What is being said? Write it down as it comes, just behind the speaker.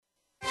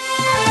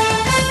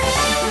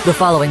The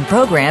following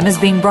program is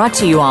being brought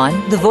to you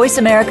on the Voice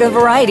America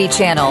Variety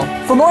Channel.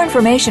 For more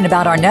information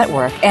about our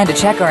network and to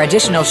check our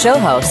additional show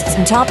hosts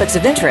and topics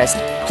of interest,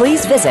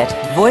 please visit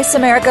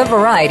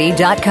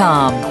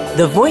voiceamericavariety.com.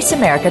 The Voice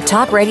America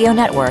Talk Radio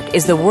Network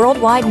is the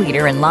worldwide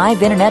leader in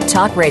live Internet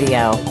talk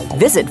radio.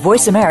 Visit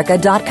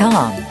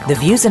voiceamerica.com. The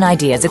views and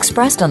ideas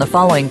expressed on the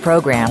following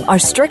program are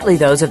strictly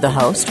those of the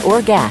host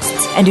or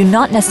guests and do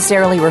not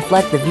necessarily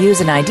reflect the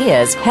views and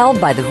ideas held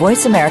by the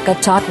Voice America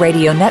Talk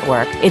Radio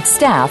Network, its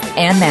staff,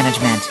 and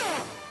management.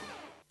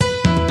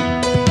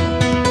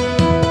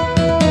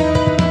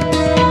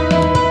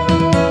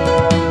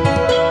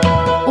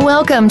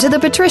 Welcome to the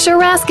Patricia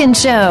Raskin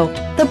Show,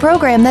 the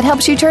program that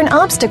helps you turn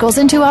obstacles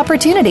into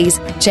opportunities,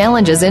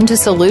 challenges into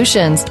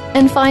solutions,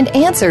 and find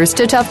answers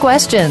to tough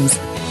questions.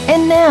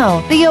 And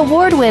now, the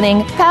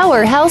award-winning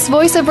powerhouse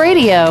voice of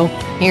radio.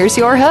 Here's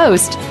your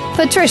host,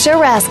 Patricia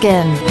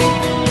Raskin.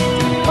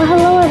 Well,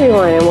 hello,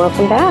 everyone, and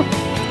welcome back.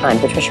 I'm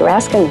Patricia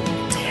Raskin.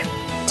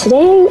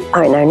 Today,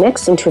 in our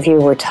next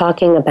interview, we're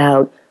talking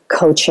about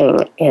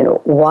coaching and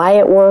why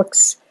it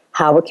works,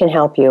 how it can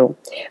help you.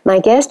 My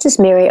guest is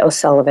Mary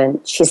O'Sullivan.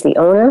 She's the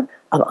owner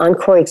of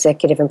Encore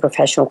Executive and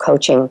Professional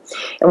Coaching.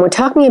 And we're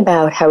talking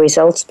about how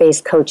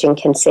results-based coaching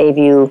can save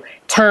you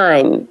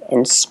time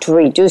and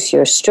reduce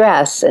your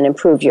stress and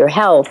improve your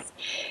health.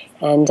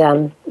 And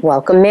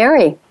welcome,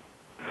 Mary.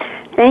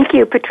 Thank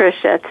you,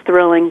 Patricia. It's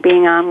thrilling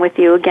being on with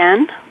you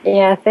again.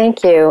 Yeah,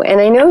 thank you.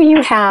 And I know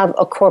you have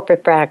a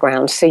corporate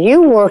background, so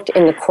you worked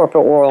in the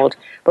corporate world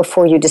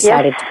before you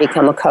decided to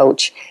become a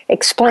coach.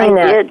 Explain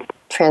that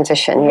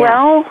transition. Yeah.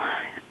 Well,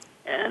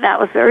 that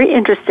was very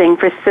interesting.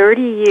 For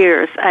 30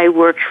 years, I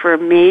worked for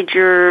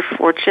major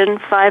Fortune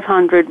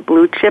 500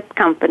 blue-chip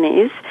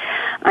companies.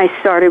 I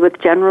started with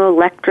General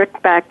Electric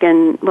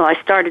I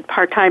started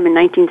part-time in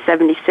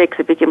 1976,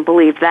 if you can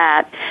believe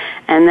that.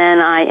 And then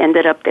I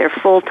ended up there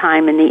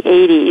full-time in the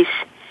 80s.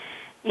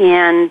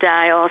 And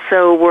I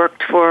also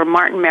worked for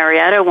Martin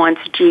Marietta once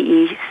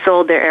GE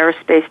sold their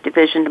aerospace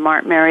division to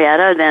Martin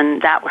Marietta. Then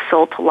that was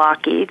sold to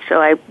Lockheed.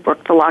 So I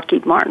worked for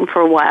Lockheed Martin for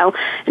a while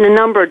in a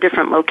number of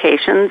different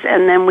locations.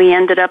 And then we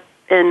ended up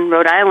in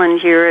Rhode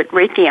Island here at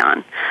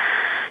Raytheon.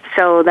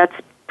 So that's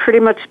pretty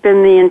much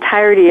been the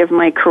entirety of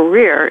my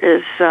career,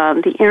 is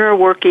the inner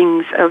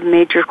workings of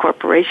major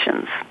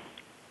corporations.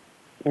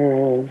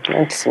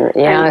 Excellent.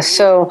 Yeah.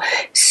 So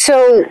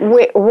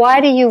why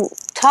do you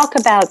talk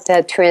about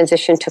that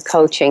transition to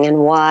coaching and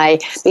why?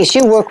 Because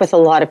you work with a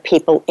lot of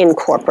people in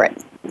corporate,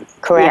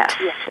 correct?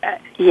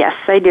 Yes,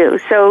 I do.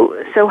 So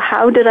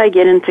how did I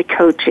get into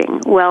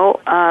coaching? Well,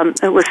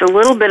 it was a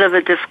little bit of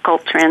a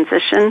difficult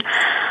transition.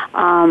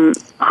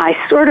 I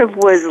sort of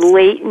was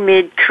late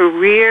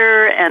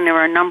mid-career, and there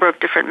were a number of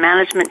different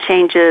management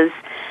changes.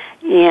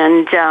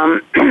 And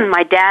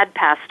my dad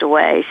passed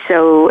away,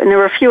 and there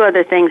were a few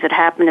other things that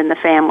happened in the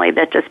family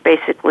that just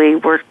basically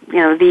were,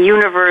 the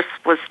universe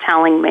was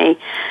telling me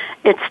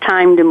it's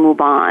time to move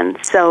on.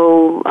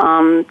 So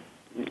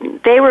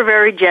they were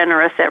very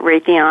generous at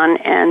Raytheon,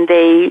 and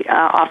they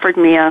offered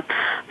me a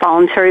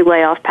voluntary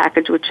layoff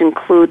package, which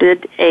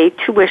included a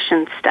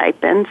tuition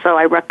stipend. So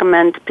I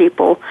recommend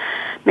people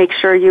make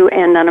sure you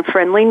end on a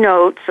friendly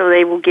note, so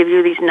they will give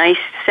you these nice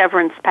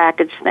severance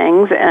package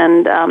things,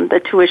 and the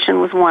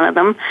tuition was one of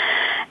them.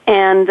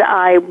 And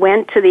I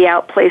went to the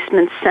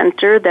outplacement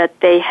center that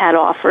they had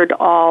offered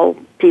all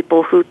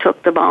people who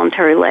took the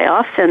voluntary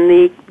layoffs, and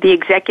the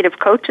executive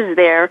coaches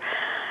there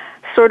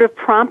sort of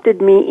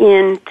prompted me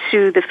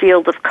into the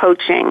field of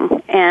coaching.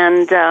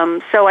 And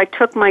so I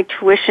took my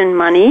tuition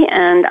money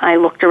and I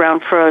looked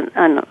around for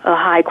a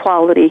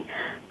high-quality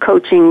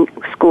coaching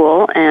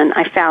school, and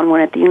I found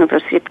one at the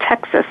University of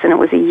Texas, and it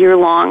was a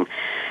year-long,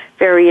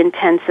 very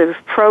intensive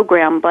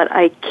program. But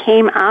I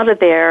came out of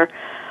there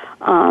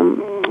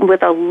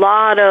with a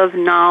lot of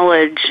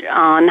knowledge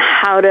on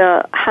how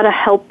to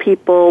help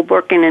people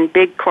working in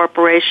big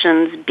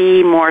corporations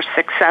be more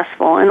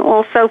successful, and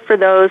also for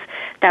those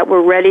that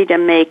were ready to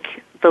make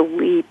the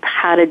leap,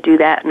 how to do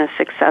that in a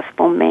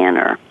successful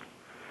manner.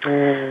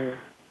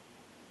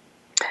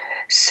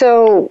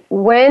 So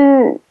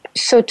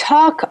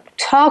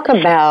talk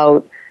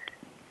about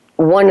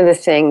one of the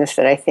things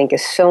that I think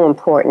is so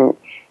important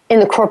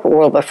in the corporate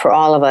world, but for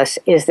all of us,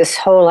 is this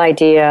whole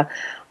idea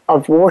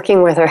of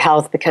working with our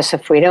health, because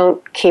if we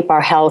don't keep our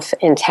health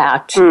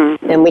intact,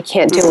 then we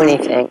can't do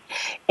anything.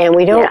 And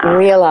we don't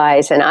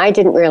realize, and I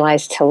didn't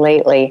realize till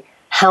lately,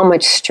 how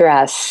much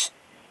stress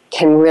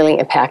can really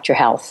impact your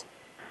health.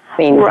 I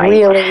mean,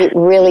 really,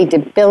 really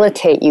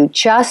debilitate you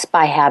just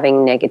by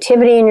having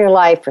negativity in your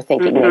life or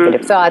thinking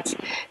negative thoughts.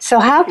 So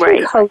how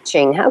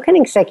can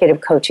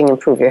executive coaching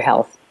improve your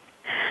health?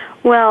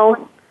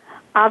 Well,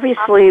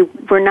 obviously,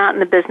 we're not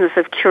in the business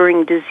of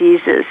curing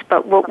diseases,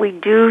 but what we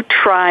do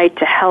try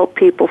to help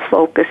people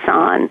focus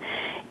on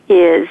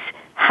is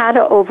how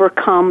to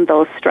overcome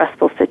those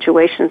stressful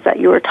situations that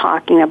you were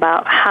talking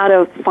about, how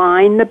to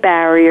find the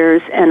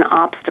barriers and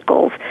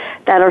obstacles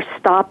that are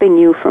stopping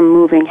you from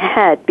moving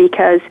ahead,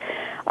 because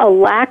a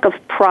lack of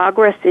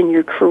progress in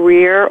your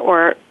career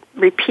or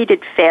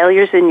repeated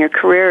failures in your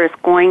career is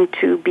going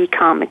to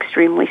become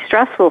extremely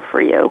stressful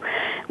for you.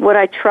 What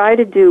I try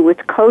to do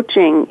with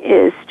coaching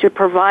is to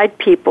provide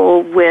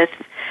people with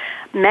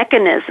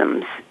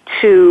mechanisms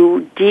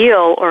to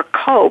deal or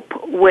cope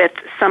with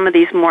some of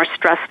these more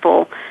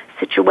stressful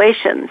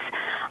situations.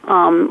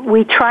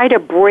 We try to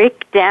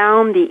break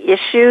down the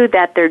issue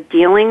that they're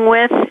dealing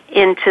with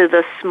into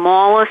the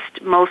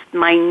smallest, most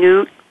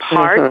minute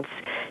parts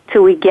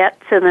till we get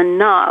to the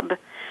nub.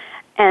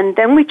 And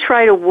then we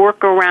try to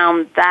work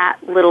around that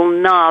little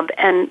nub.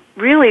 And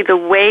really the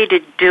way to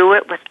do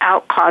it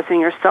without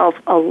causing yourself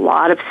a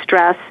lot of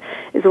stress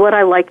is what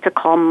I like to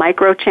call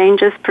micro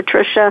changes,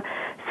 Patricia.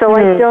 So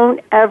I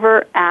don't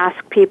ever ask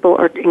people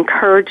or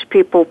encourage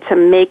people to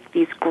make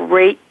these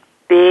great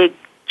big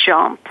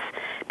jumps,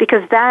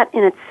 because that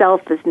in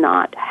itself is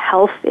not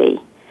healthy.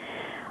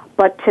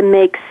 But to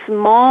make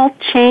small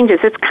changes,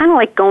 it's kind of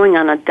like going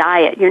on a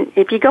diet.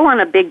 If you go on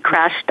a big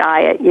crash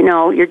diet,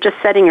 you're just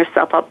setting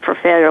yourself up for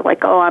failure,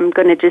 like, oh, I'm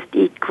going to just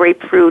eat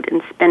grapefruit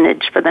and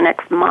spinach for the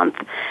next month.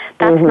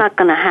 That's not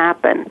going to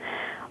happen.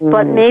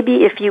 But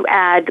maybe if you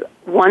add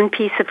one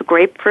piece of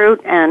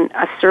grapefruit and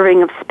a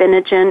serving of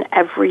spinach in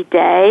every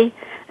day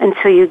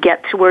until you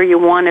get to where you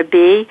want to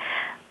be,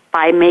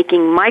 by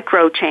making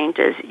micro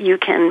changes, you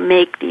can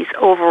make these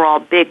overall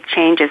big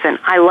changes. And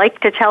I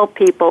like to tell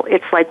people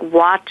it's like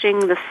watching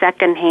the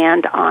second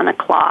hand on a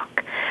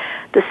clock.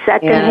 The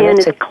second hand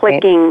is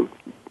clicking.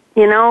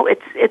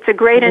 It's a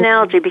great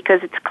analogy because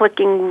it's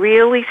clicking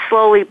really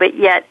slowly, but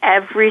yet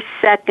every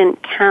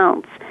second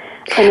counts.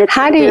 And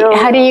how do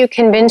you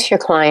convince your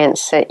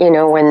clients that,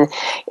 when,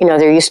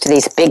 they're used to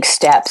these big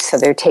steps, so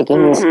they're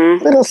taking these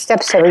little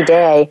steps every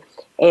day?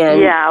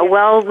 Yeah,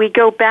 well, we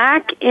go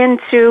back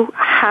into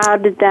how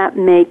did that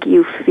make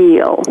you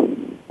feel?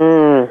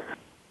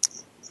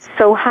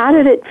 So how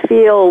did it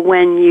feel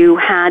when you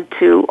had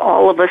to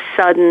all of a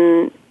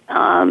sudden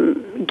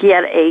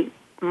get a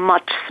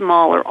much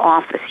smaller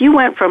office? You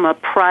went from a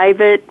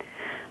private,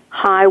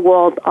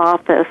 high-walled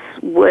office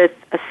with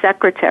a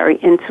secretary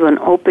into an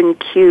open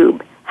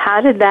cube.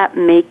 How did that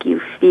make you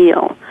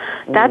feel?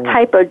 That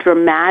type of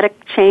dramatic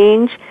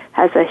change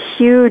has a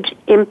huge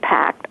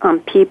impact on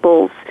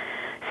people's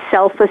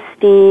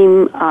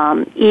self-esteem,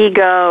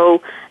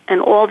 ego,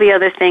 and all the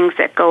other things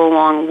that go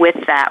along with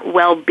that,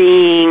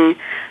 well-being,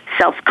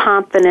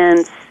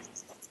 self-confidence,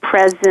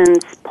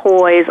 presence,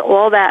 poise,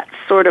 all that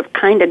sort of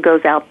kind of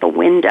goes out the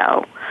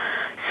window.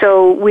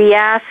 So we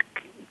ask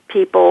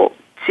people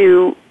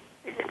to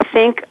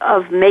think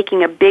of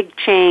making a big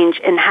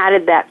change, and how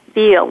did that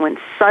feel when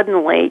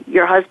suddenly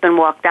your husband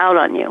walked out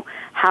on you?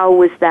 How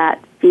was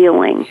that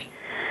feeling?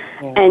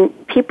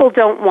 And people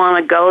don't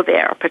want to go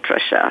there,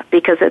 Patricia,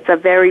 because it's a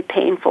very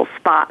painful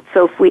spot.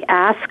 So if we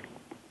ask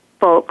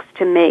folks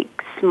to make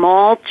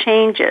small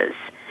changes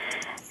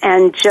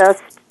and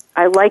just,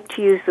 I like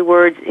to use the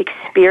words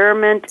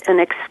experiment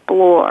and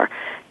explore,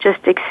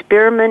 just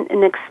experiment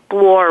and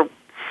explore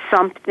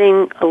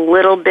something a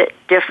little bit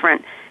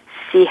different.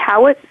 See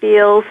how it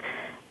feels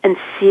and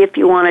see if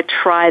you want to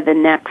try the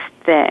next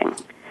thing.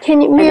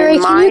 Mary,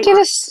 can you give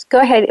us, go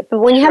ahead,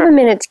 but when you have a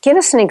minute, give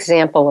us an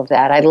example of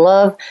that. I'd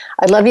love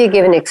you to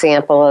give an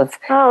example of,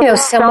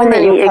 someone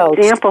that you coached.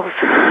 Examples.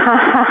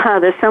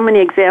 There's so many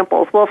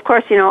examples. Well, of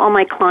course, all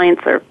my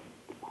clients are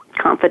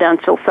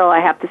confidential, so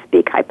I have to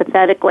speak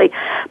hypothetically.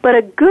 But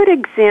a good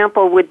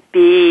example would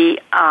be,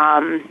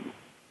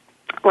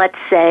 let's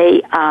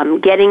say,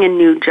 getting a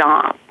new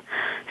job.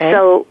 Okay.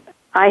 So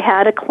I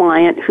had a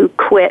client who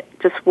quit,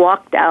 just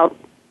walked out,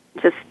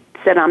 just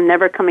said, I'm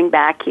never coming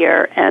back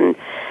here, and,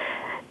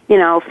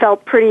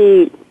 felt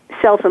pretty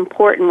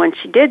self-important when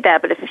she did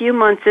that, but a few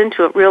months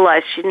into it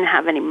realized she didn't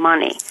have any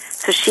money.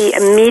 So she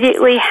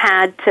immediately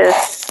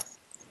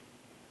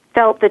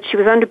felt that she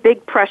was under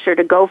big pressure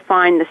to go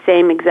find the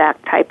same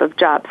exact type of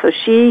job. So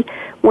she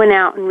went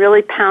out and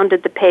really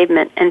pounded the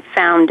pavement and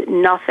found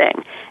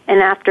nothing. And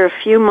after a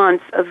few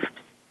months of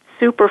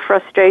super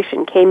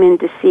frustration, came in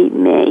to see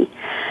me.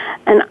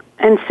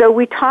 And so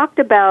we talked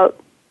about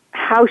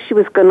how she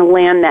was going to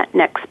land that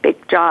next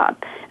big job.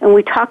 And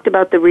we talked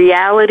about the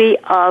reality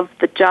of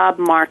the job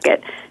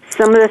market.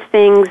 Some of the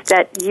things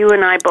that you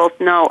and I both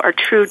know are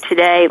true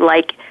today,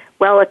 like,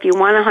 well, if you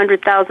want a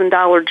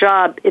 $100,000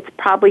 job, it's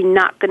probably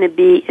not going to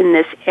be in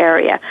this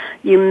area.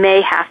 You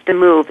may have to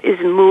move. Is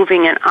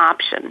moving an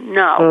option?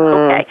 No.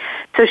 Okay.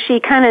 So she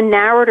kind of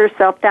narrowed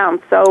herself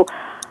down. So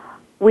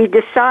we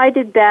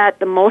decided that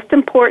the most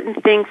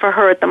important thing for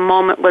her at the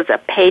moment was a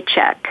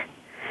paycheck.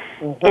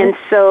 And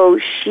so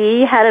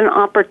she had an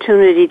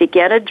opportunity to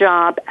get a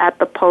job at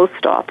the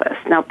post office.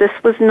 Now, this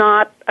was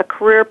not a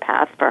career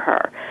path for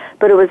her,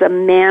 but it was a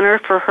manner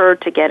for her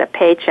to get a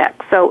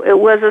paycheck. So it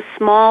was a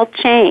small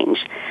change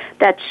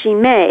that she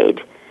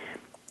made,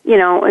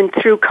 and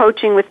through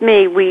coaching with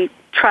me, we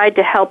tried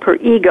to help her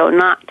ego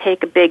not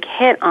take a big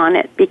hit on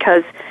it,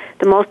 because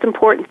the most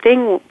important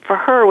thing for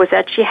her was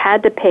that she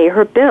had to pay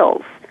her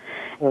bills.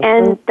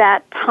 And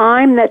that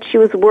time that she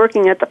was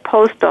working at the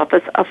post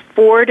office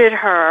afforded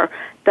her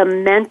the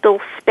mental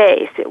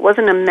space. It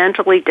wasn't a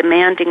mentally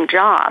demanding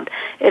job.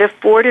 It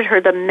afforded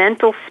her the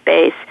mental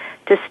space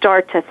to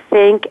start to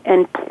think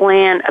and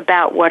plan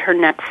about what her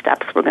next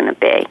steps were going to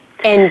be.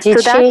 And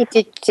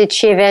did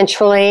she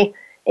eventually,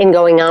 in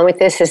going on with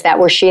this, is that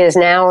where she is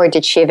now, or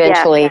did she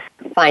eventually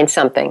find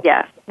something?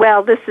 Yes.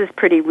 Well, this is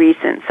pretty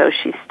recent, so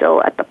she's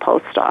still at the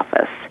post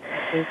office.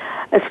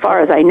 Mm-hmm. As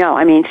far as I know.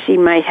 I mean, she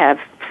might have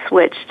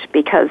switched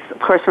because, of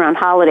course, around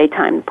holiday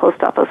time, the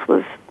post office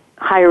was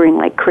hiring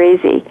like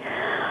crazy.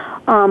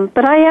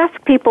 But I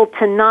ask people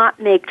to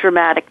not make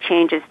dramatic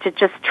changes, to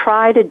just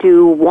try to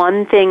do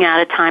one thing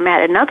at a time. I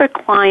had another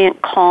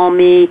client call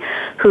me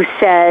who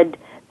said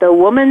the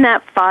woman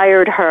that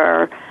fired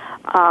her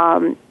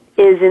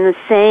is in the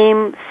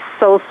same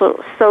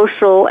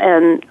social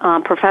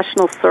and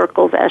professional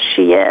circles as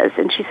she is.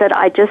 And she said,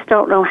 I just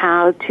don't know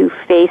how to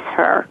face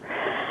her.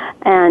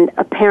 And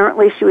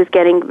apparently she was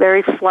getting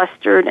very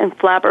flustered and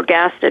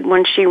flabbergasted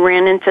when she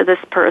ran into this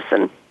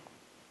person.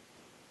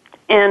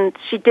 And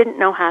she didn't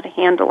know how to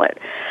handle it.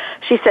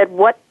 She said,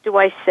 what do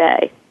I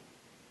say?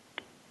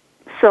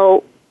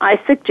 So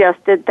I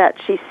suggested that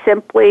she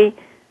simply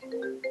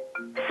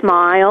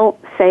smile,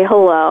 say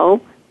hello,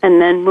 and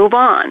then move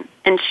on.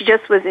 And she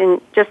just was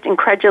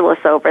incredulous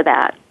over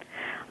that.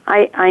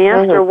 I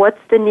asked her, what's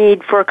the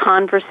need for a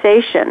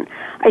conversation?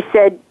 I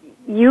said,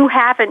 you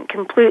haven't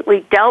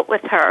completely dealt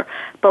with her,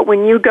 but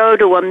when you go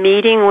to a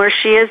meeting where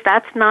she is,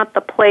 that's not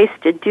the place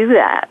to do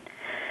that.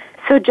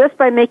 So just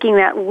by making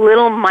that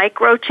little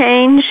micro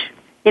change,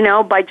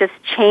 by just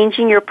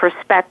changing your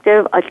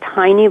perspective a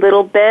tiny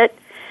little bit,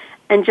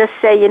 and just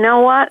say, you know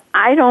what,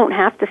 I don't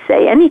have to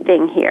say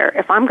anything here.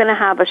 If I'm going to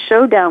have a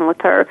showdown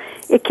with her,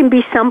 it can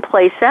be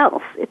someplace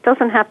else. It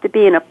doesn't have to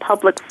be in a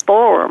public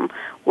forum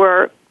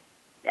where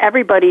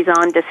everybody's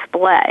on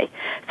display.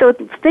 So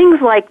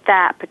things like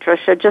that,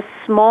 Patricia, just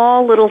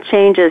small little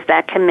changes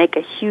that can make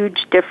a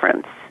huge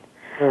difference.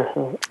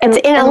 Mm-hmm. And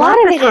a lot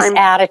of it is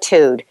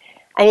attitude.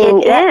 I mean,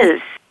 it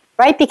is.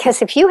 Right,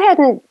 because if you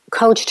hadn't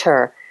coached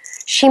her,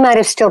 she might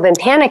have still been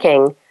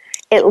panicking.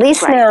 At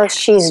least now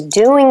she's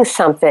doing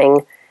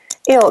something.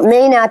 It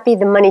may not be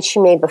the money she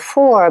made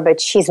before, but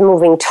she's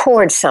moving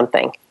towards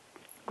something.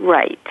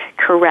 Right,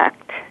 correct.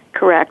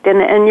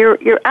 And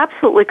you're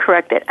absolutely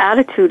correct that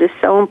attitude is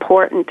so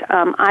important.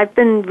 I've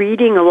been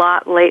reading a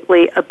lot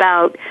lately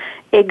about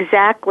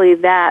exactly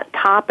that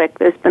topic.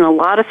 There's been a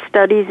lot of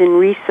studies and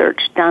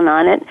research done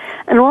on it.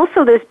 And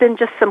also there's been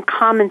just some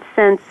common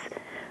sense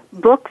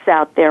books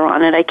out there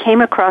on it. I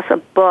came across a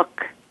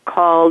book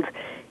called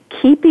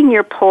Keeping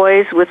Your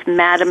Poise with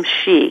Madam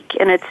Chic,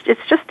 and it's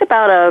just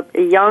about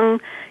a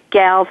young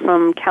gal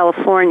from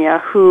California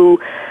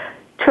who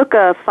took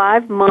a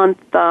 5-month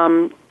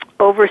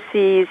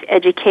overseas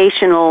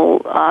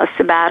educational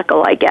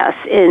sabbatical, I guess,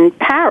 in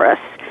Paris,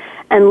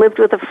 and lived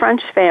with a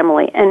French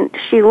family. And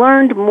she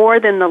learned more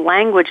than the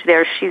language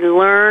there. She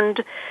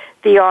learned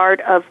the art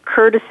of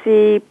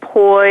courtesy,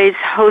 poise,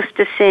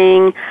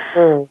 hostessing,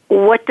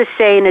 what to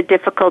say in a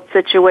difficult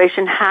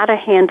situation, how to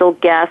handle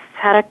guests,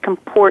 how to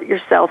comport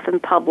yourself in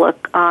public,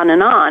 on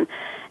and on.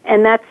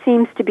 And that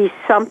seems to be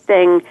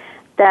something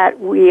that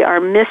we are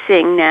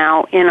missing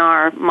now in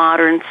our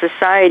modern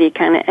society,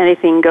 kind of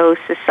anything goes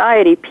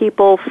society.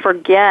 People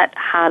forget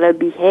how to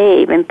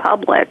behave in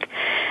public.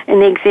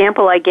 And the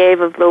example I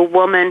gave of the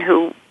woman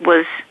who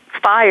was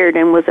fired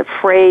and was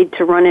afraid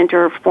to run into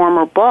her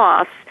former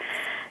boss,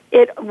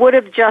 it would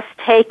have just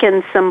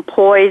taken some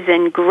poise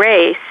and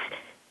grace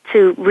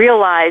to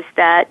realize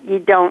that you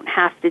don't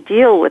have to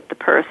deal with the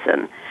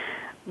person.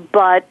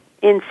 But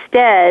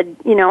instead,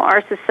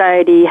 our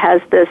society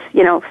has this,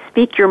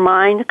 speak your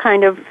mind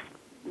kind of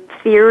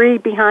theory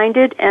behind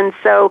it. And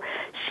so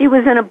she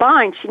was in a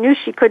bind. She knew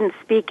she couldn't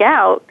speak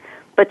out,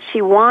 but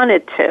she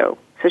wanted to.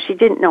 So she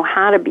didn't know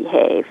how to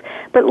behave.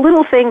 But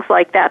little things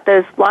like that.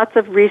 There's lots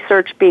of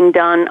research being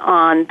done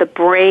on the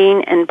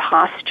brain and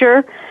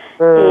posture.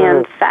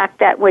 And the fact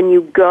that when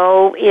you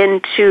go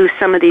into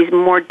some of these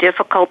more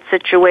difficult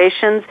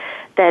situations,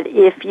 that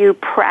if you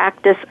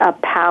practice a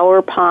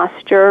power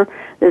posture,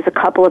 there's a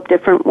couple of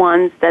different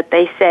ones that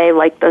they say,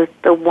 like the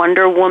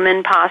Wonder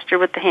Woman posture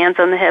with the hands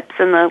on the hips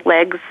and the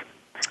legs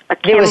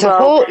akimbo.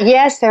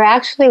 There was there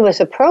actually was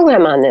a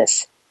program on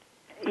this.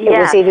 It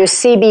was either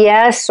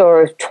CBS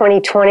or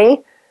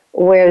 2020,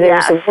 where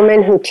there's a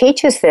woman who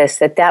teaches this,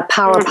 that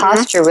power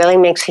posture really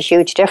makes a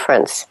huge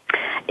difference.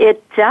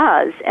 It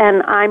does,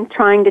 and I'm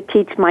trying to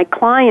teach my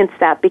clients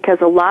that because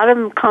a lot of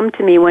them come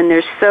to me when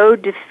they're so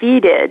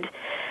defeated,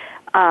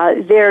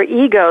 their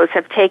egos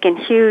have taken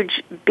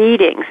huge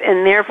beatings,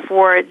 and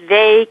therefore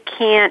they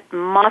can't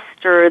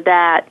muster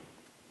that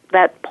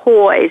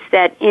poise,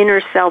 that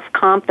inner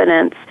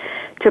self-confidence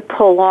to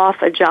pull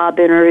off a job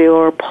interview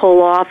or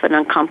pull off an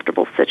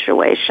uncomfortable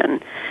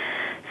situation.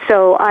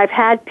 So I've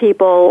had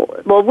people,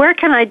 well, where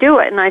can I do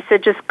it? And I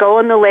said, just go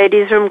in the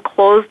ladies' room,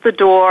 close the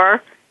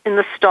door in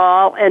the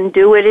stall, and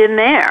do it in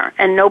there,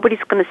 and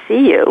nobody's going to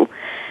see you.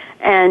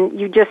 And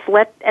you just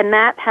and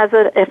that has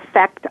an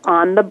effect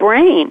on the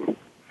brain.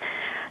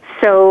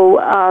 So,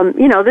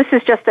 this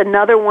is just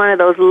another one of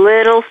those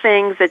little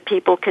things that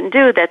people can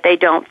do that they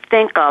don't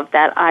think of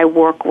that I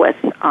work with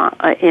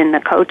in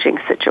the coaching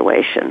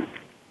situation.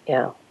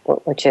 Yeah,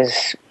 which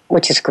is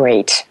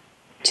great.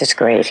 Which is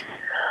great.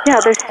 Yeah,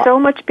 there's so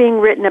much being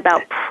written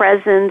about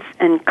presence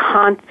and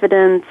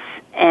confidence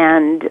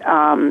and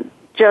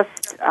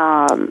just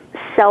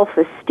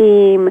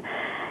self-esteem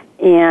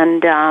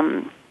and,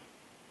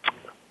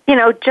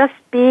 just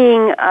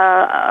being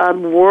a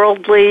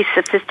worldly,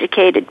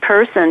 sophisticated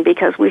person,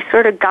 because we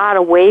sort of got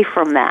away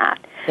from that.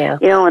 Yeah.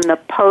 In the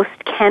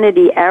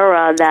post-Kennedy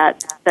era,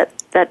 that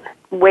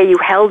way you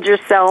held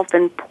yourself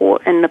and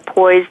the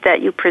poise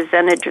that you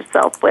presented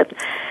yourself with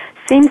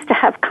seems to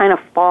have kind of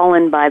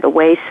fallen by the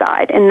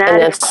wayside, and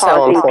that's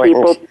causing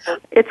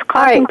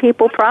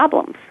people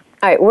problems.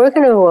 All right, we're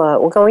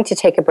going to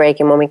take a break,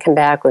 and when we come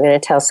back, we're going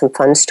to tell some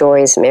fun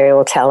stories. Mary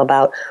will tell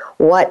about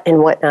what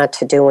and what not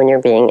to do when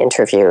you're being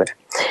interviewed.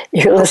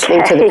 You're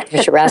listening to the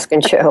Patricia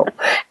Raskin Show,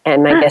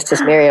 and my guest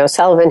is Mary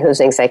O'Sullivan, who's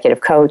an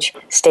executive coach.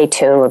 Stay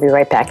tuned. We'll be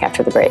right back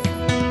after the break.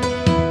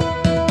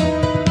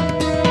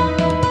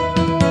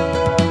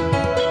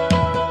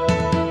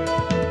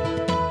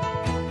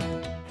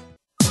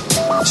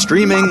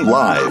 Streaming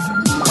live,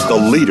 the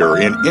leader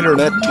in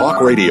Internet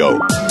Talk Radio,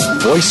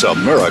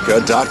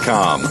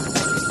 VoiceAmerica.com.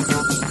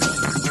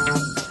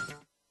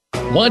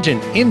 Want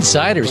an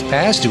insider's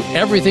pass to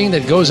everything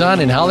that goes on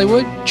in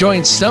Hollywood?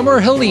 Join Summer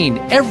Helene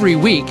every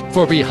week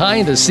for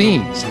Behind the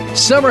Scenes.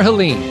 Summer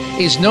Helene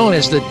is known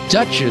as the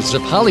Duchess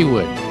of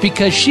Hollywood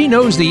because she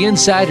knows the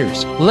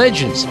insiders,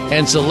 legends,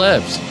 and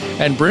celebs,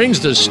 and brings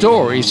the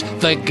stories,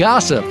 the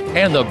gossip,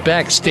 and the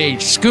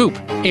backstage scoop.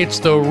 It's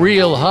the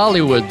real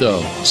Hollywood,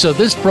 though. So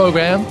this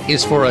program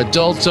is for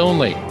adults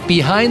only.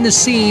 Behind the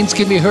Scenes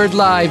can be heard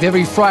live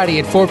every Friday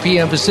at 4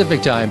 p.m.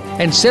 Pacific Time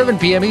and 7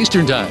 p.m.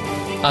 Eastern Time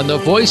on the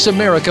Voice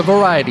America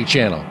Variety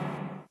Channel.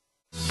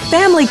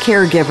 Family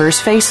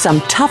caregivers face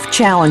some tough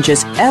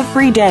challenges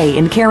every day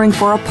in caring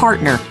for a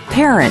partner,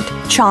 parent,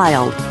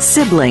 child,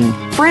 sibling,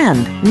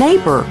 friend,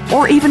 neighbor,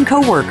 or even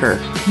coworker.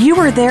 You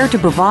are there to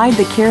provide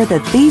the care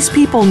that these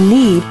people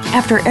need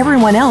after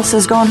everyone else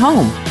has gone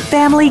home.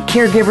 Family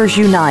Caregivers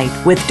Unite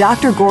with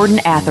Dr. Gordon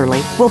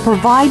Atherley will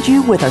provide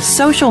you with a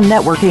social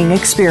networking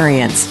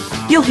experience.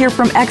 You'll hear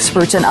from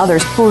experts and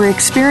others who are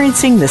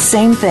experiencing the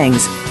same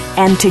things,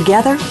 and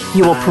together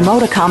you will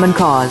promote a common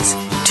cause.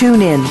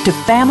 Tune in to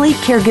Family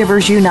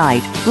Caregivers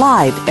Unite,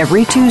 live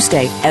every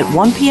Tuesday at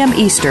 1 p.m.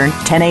 Eastern,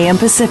 10 a.m.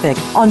 Pacific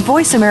on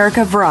Voice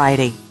America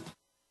Variety.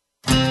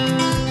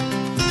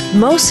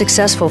 Most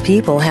successful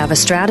people have a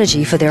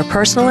strategy for their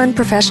personal and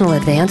professional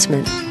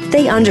advancement.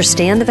 They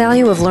understand the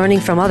value of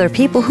learning from other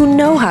people who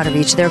know how to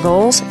reach their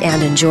goals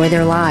and enjoy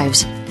their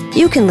lives.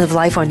 You can live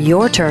life on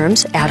your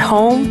terms at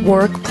home,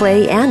 work,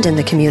 play, and in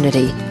the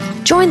community.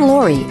 Join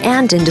Lori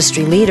and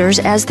industry leaders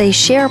as they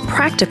share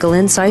practical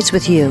insights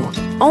with you.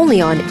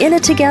 Only on In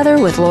It Together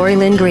with Lori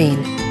Lynn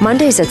Green.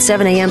 Mondays at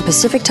 7 a.m.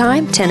 Pacific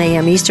Time, 10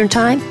 a.m. Eastern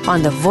Time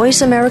on the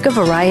Voice America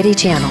Variety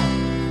Channel.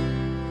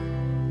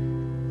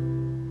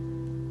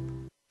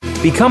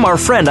 Become our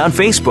friend on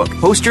Facebook.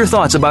 Post your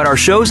thoughts about our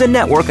shows and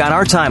network on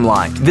our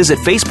timeline. Visit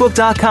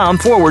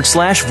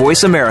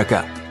Facebook.com/Voice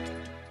America.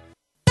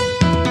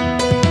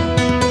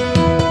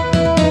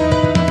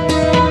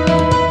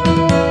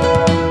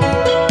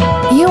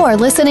 You are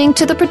listening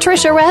to The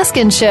Patricia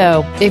Raskin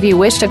Show. If you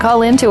wish to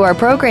call into our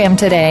program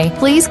today,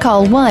 please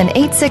call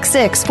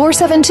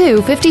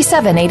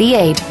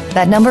 1-866-472-5788.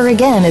 That number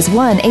again is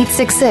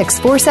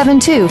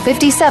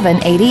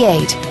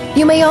 1-866-472-5788.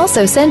 You may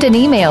also send an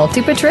email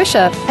to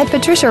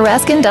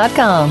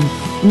patricia@patriciaraskin.com.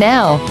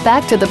 Now,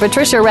 back to The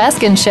Patricia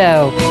Raskin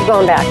Show. We're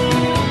going back.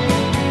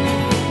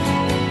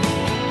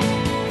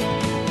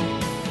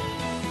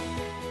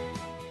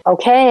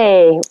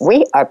 Okay,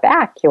 we are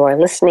back. You are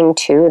listening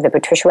to The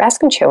Patricia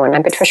Raskin Show, and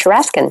I'm Patricia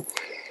Raskin.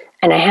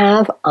 And I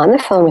have on the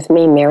phone with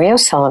me Mary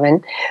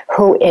O'Sullivan,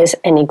 who is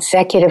an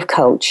executive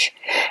coach.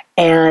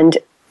 And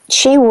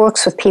she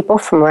works with people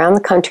from around the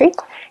country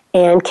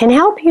and can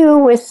help you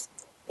with,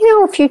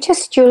 if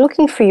you're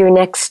looking for your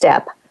next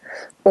step,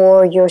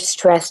 or you're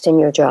stressed in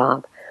your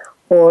job,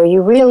 or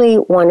you really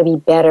want to be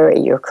better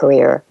at your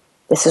career.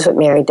 This is what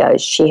Mary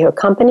does. Her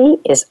company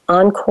is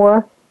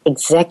Encore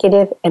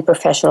Executive and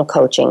Professional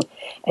Coaching,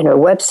 and her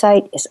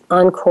website is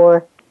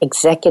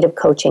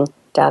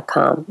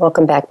EncoreExecutiveCoaching.com.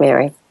 Welcome back,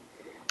 Mary.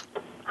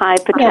 Hi,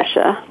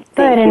 Patricia. Yeah.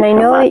 Good, and I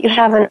know that you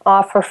have an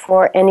offer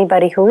for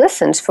anybody who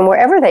listens from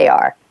wherever they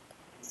are.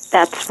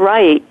 That's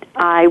right.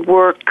 I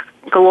work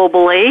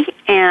globally,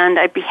 and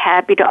I'd be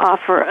happy to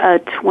offer a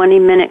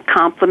 20-minute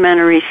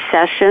complimentary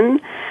session.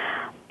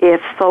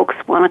 If folks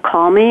want to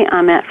call me,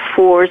 I'm at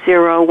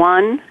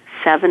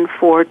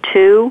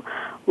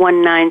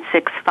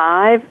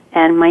 401-742-1965,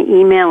 and my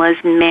email is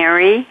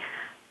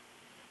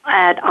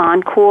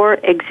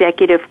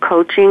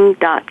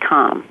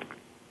mary@EncoreExecutiveCoaching.com.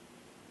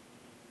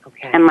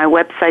 Okay. And my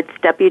website's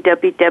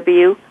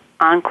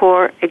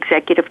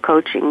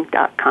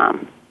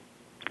www.EncoreExecutiveCoaching.com.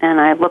 And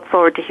I look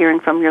forward to hearing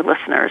from your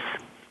listeners.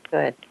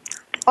 Good.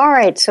 All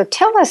right, so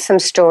tell us some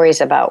stories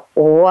about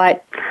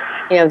what,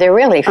 they're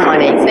really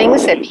funny,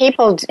 things that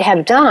people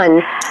have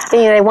done.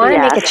 They want to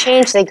make a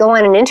change. They go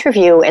on an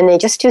interview and they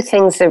just do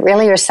things that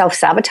really are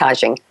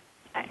self-sabotaging.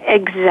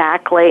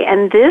 Exactly,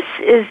 and this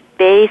is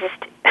based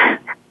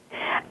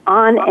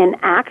on an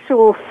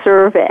actual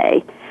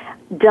survey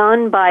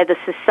done by the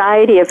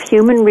Society of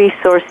Human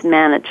Resource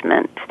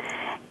Management.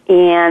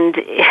 And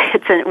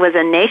it was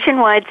a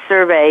nationwide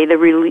survey. The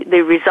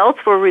results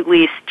were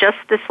released just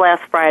this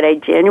last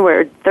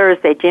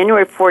Thursday,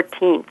 January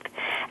 14th.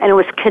 And it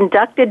was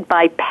conducted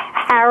by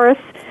Paris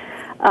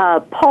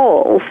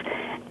Polls.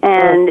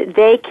 And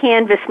they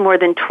canvassed more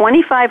than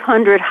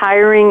 2,500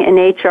 hiring and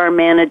HR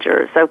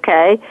managers,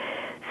 okay?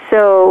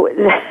 So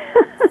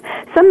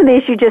some of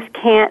these you just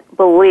can't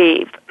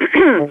believe.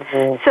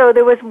 So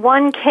there was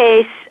one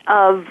case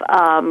of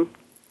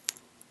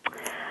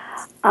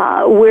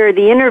where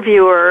the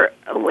interviewer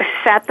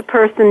sat the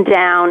person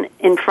down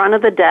in front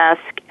of the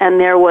desk, and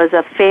there was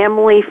a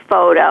family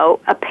photo.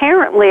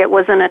 Apparently, it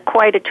was in a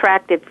quite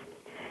attractive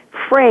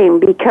frame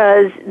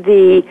because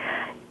the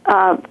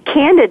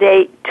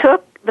candidate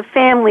took the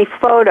family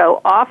photo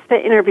off the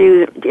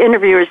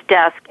interviewer's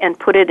desk and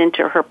put it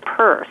into her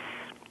purse.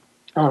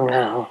 Oh,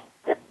 no.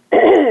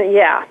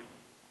 Yeah.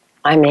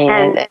 I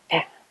mean,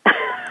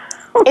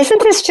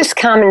 isn't this just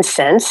common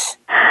sense?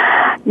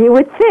 You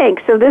would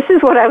think. So this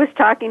is what I was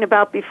talking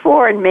about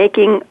before, and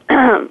making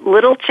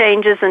little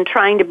changes and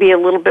trying to be a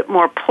little bit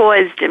more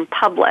poised in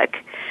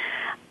public.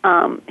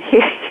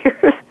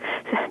 Here's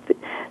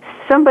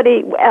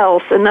somebody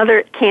else,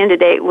 another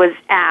candidate, was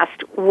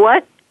asked,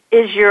 what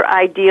is your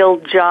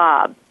ideal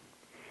job?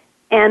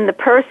 And the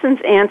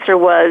person's answer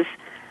was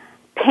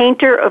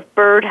painter of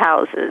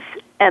birdhouses,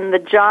 and the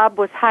job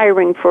was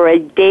hiring for a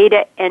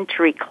data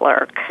entry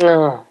clerk.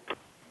 Oh.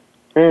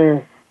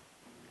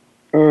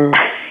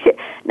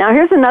 Now,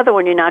 here's another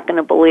one you're not going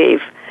to believe.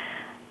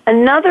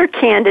 Another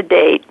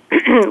candidate,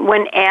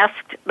 when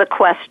asked the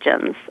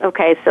questions,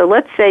 okay, so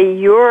let's say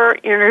you're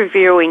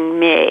interviewing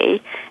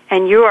me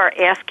and you are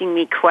asking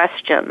me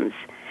questions,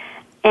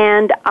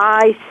 and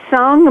I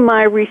sung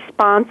my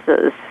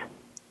responses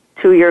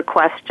to your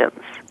questions.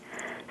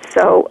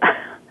 So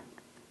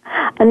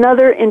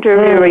another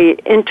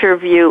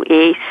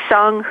interviewee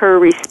sung her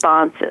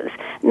responses.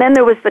 And then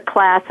there was the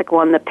classic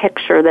one, the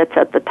picture that's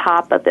at the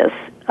top of this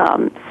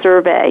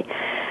survey,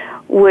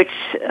 which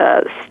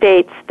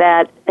states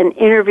that an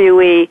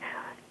interviewee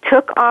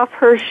took off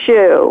her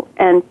shoe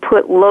and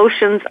put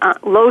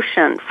foot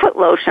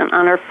lotion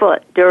on her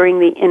foot during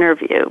the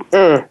interview.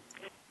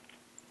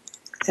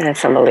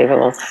 That's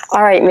unbelievable.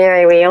 All right,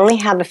 Mary, we only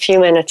have a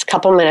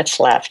couple minutes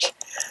left.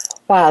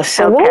 Wow,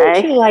 so what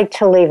would you like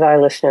to leave our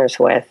listeners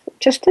with,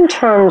 just in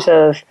terms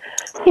of,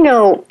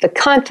 the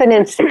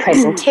confidence, the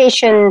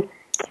presentation,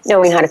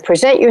 knowing how to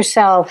present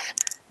yourself,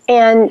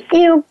 and,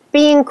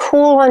 being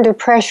cool under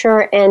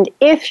pressure, and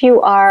if you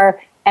are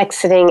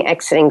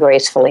exiting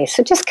gracefully.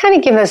 So just kind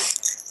of give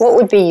us, what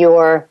would be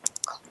your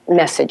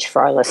message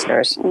for our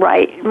listeners?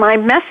 Right. My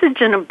message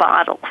in a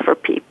bottle for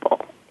people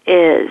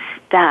is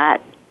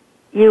that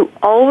you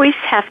always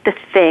have to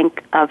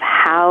think of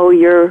how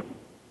you're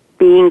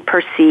being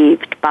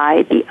perceived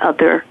by the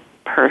other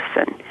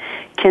person.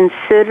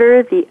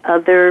 Consider the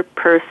other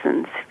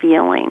person's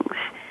feelings.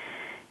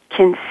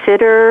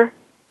 Consider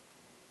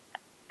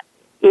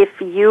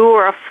if you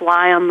were a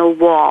fly on the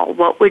wall,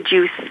 what would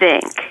you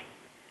think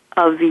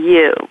of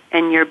you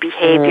and your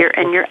behavior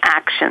and your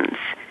actions?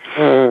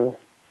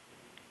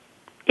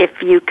 If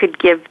you could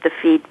give the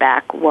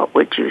feedback, what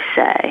would you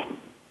say?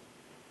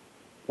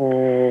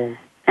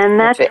 And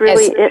that's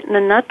really it in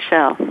a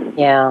nutshell.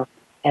 Yeah.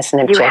 As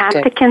an objective. You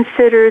have to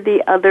consider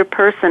the other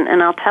person.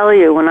 And I'll tell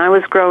you, when I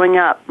was growing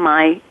up,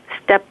 my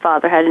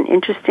stepfather had an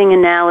interesting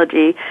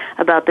analogy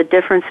about the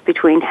difference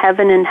between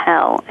heaven and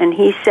hell. And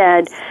he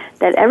said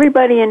that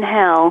everybody in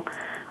hell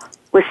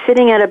was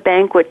sitting at a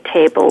banquet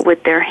table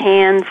with their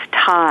hands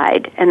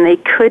tied, and they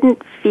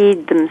couldn't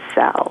feed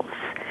themselves.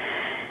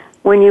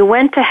 When you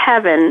went to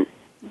heaven,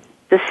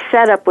 the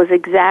setup was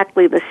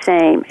exactly the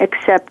same,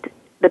 except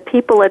the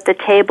people at the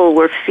table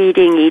were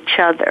feeding each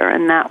other,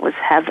 and that was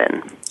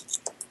heaven.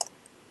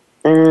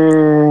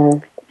 So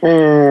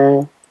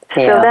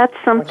that's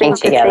something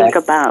to think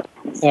about.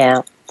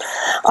 Yeah.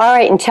 All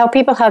right, and tell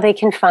people how they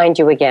can find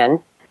you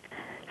again.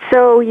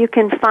 So you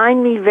can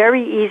find me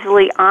very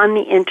easily on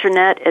the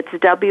Internet. It's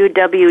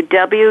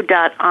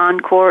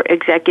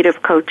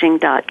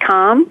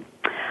www.encoreexecutivecoaching.com.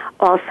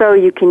 Also,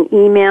 you can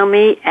email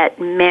me at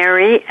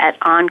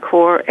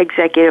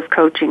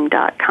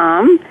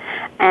mary@encoreexecutivecoaching.com.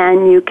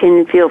 And you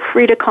can feel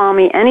free to call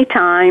me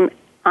anytime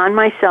on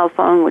my cell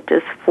phone, which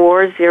is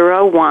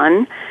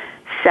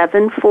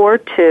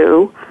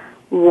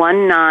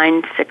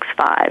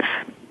 401-742-1965.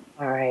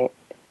 All right.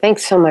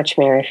 Thanks so much,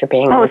 Mary, for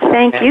being with us. Oh,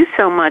 thank you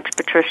so much,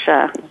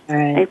 Patricia. All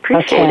right. I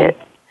appreciate it.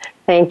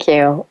 Thank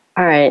you.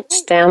 All right.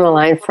 Stay on the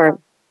line for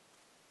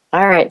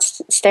a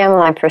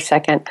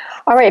second.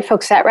 All right,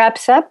 folks, that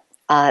wraps up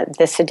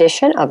this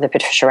edition of the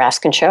Patricia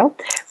Raskin Show.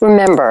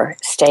 Remember,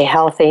 stay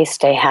healthy,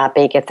 stay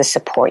happy, get the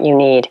support you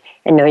need,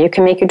 and know you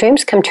can make your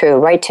dreams come true.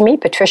 Write to me,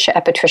 Patricia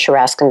at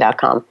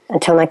patriciaraskin.com.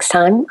 Until next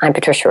time, I'm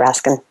Patricia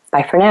Raskin.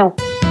 Bye for now.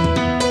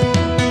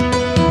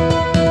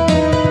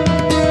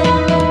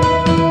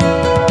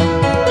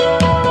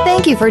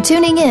 Thank you for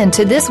tuning in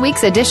to this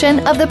week's edition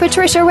of The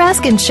Patricia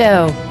Raskin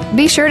Show.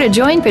 Be sure to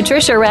join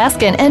Patricia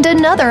Raskin and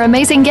another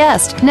amazing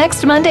guest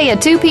next Monday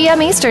at 2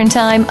 p.m. Eastern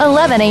Time,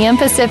 11 a.m.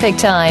 Pacific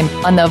Time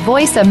on the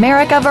Voice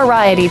America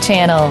Variety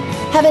Channel.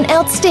 Have an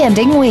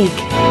outstanding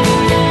week.